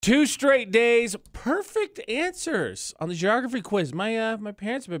2 straight days, perfect answers on the geography quiz. My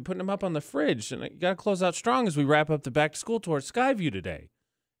parents have been putting them up on the fridge, and I got to close out strong as we wrap up the back-to-school tour at Skyview today.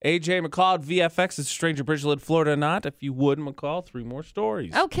 AJ McCall at VFX is Stranger Bridgeland, Florida or not. If you would, McCall, 3 more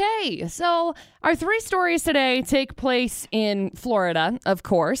stories. Okay, so our 3 stories today take place in Florida, of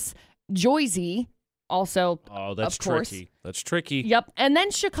course. Joyzy, also, Oh, that's of course. tricky. That's tricky. Yep, and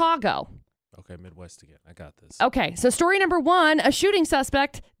then Chicago. Okay, Midwest again. I got this. Okay, so story number 1, a shooting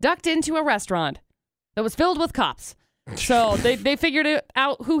suspect ducked into a restaurant that was filled with cops. So they figured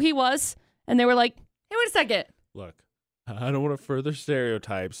out who he was, and they were like, hey, wait a second. Look, I don't want to further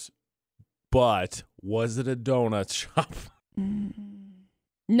stereotypes, but was it a donut shop?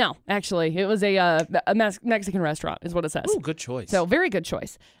 No, actually, it was a Mexican restaurant is what it says. Oh, good choice. So very good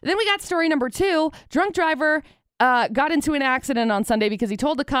choice. Then we got story number 2, drunk driver got into an accident on Sunday because he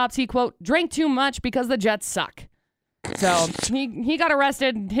told the cops he, quote, drank too much because the Jets suck. So he got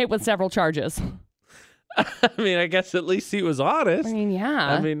arrested and hit with several charges. I mean, I guess at least he was honest. I mean, yeah.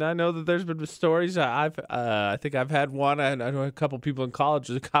 I mean, I know that there's been stories. I think I've had one, and I know a couple people in college.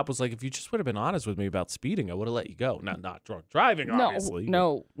 The cop was like, "If you just would have been honest with me about speeding, I would have let you go." Not drunk driving, obviously.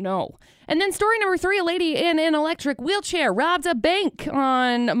 No. And then story number 3, a lady in an electric wheelchair robbed a bank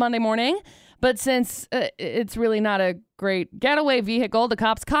on Monday morning. But since it's really not a great getaway vehicle, the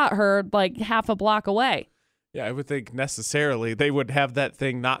cops caught her like half a block away. Yeah, I would think necessarily they would have that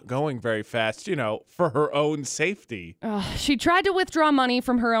thing not going very fast, for her own safety. She tried to withdraw money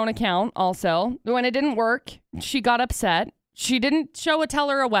from her own account also. When it didn't work, she got upset. She didn't show a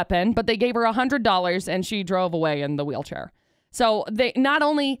teller a weapon, but they gave her $100 and she drove away in the wheelchair. So they not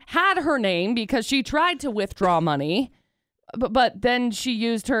only had her name because she tried to withdraw money, but then she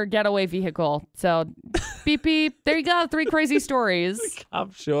used her getaway vehicle. So beep, beep. There you go. 3 crazy stories. The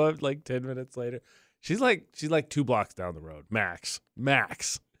cops show up like 10 minutes later. She's like 2 blocks down the road. Max.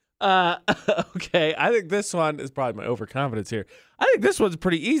 Okay. I think this one is probably my overconfidence here. I think this one's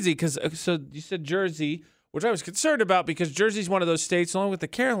pretty easy because, so you said Jersey, which I was concerned about because Jersey's one of those states, along with the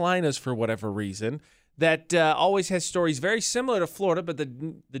Carolinas for whatever reason, that always has stories very similar to Florida, but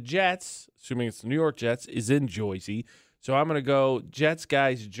the Jets, assuming it's the New York Jets, is in Joyzy. So I'm going to go Jets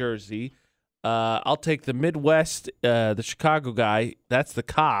guys, Jersey. I'll take the Midwest, the Chicago guy. That's the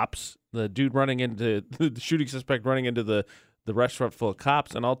cops. The dude running into the shooting suspect running into the restaurant full of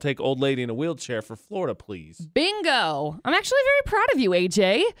cops, and I'll take old lady in a wheelchair for Florida, please. Bingo. I'm actually very proud of you,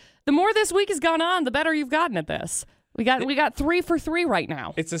 AJ. The more this week has gone on, the better you've gotten at this. We got 3 for 3 right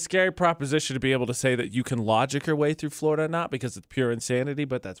now. It's a scary proposition to be able to say that you can logic your way through Florida, not because it's pure insanity,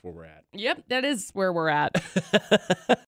 but that's where we're at. Yep, that is where we're at.